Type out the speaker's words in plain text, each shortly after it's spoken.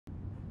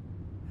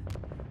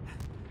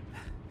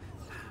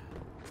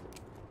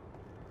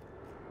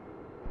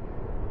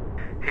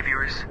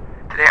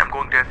gamers. Today I'm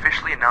going to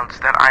officially announce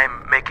that I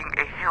am making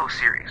a Halo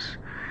series.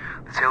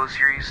 This Halo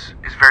series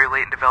is very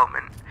late in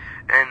development,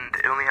 and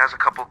it only has a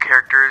couple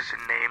characters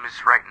and names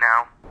right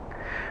now.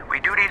 We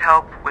do need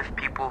help with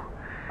people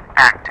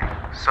acting,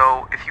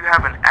 so if you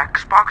have an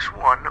Xbox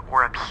One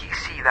or a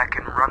PC that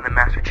can run the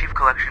Master Chief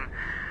Collection,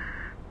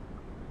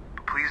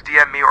 please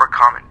DM me or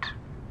comment.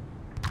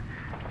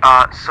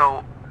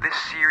 So this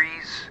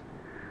series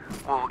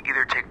will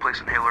either take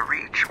place in Halo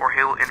Reach or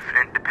Halo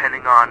Infinite,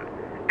 depending on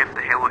if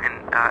the Halo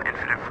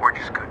Infinite Forge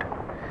is good.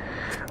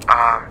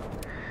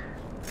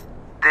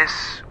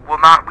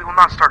 We will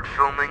not start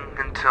filming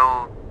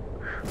until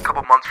a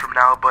couple months from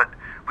now, but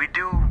we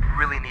do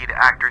really need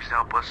actors to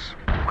help us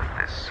with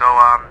this. So,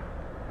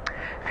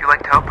 if you'd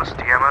like to help us,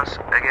 DM us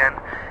again,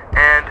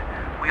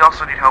 and we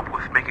also need help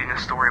with making a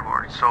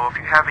storyboard. So if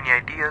you have any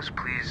ideas,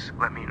 please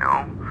let me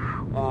know.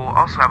 We'll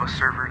also have a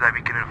server that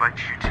we can invite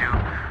you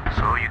to,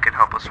 so you can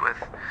help us with.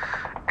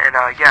 And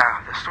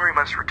yeah, the story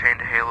must pertain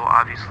to Halo,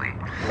 obviously.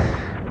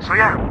 So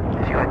yeah,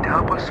 if you'd like to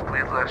help us,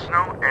 please let us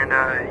know. And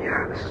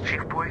yeah, this is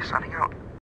Chief Boy signing out.